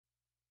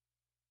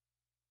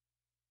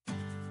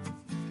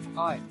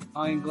Hi,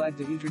 I am glad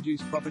to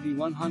introduce property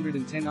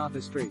 110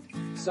 Arthur Street,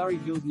 Surry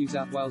Hills, New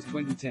South Wales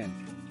 2010.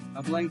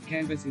 A blank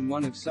canvas in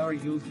one of Surry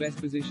Hills' best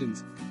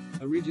positions.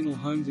 Original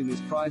homes in this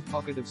prized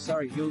pocket of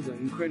Surry Hills are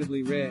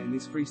incredibly rare, and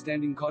this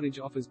freestanding cottage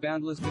offers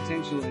boundless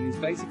potential and is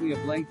basically a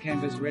blank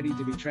canvas ready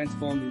to be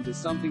transformed into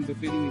something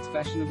befitting its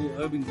fashionable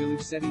urban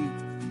village setting.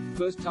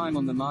 First time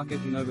on the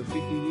market in over 50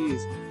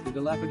 years, the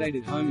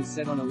dilapidated home is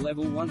set on a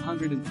level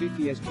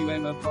 150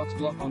 SQM approx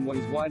block on what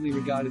is widely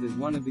regarded as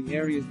one of the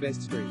area's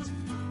best streets.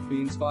 Be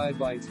inspired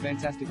by its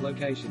fantastic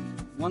location.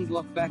 One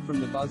block back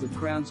from the buzz of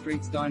Crown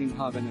Street's dining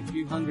hub and a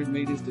few hundred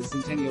meters to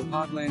Centennial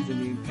Parklands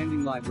and the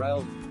impending light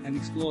rail, and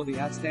explore the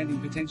outstanding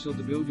potential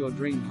to build your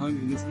dream home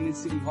in this inner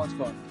city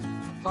hotspot.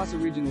 Plus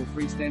original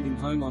freestanding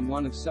home on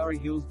one of Surry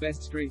Hills'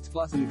 best streets,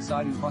 plus an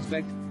exciting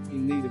prospect,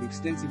 in need of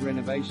extensive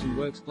renovation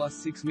works, plus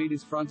 6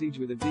 meters frontage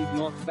with a deep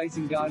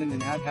north-facing garden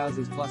and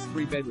outhouses, plus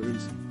 3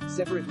 bedrooms,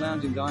 separate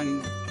lounge and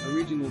dining,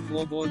 original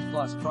floorboards,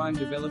 plus prime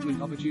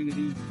development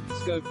opportunity,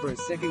 scope for a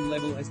second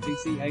level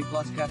STCA,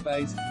 plus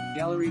cafes,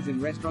 galleries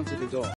and restaurants at the door.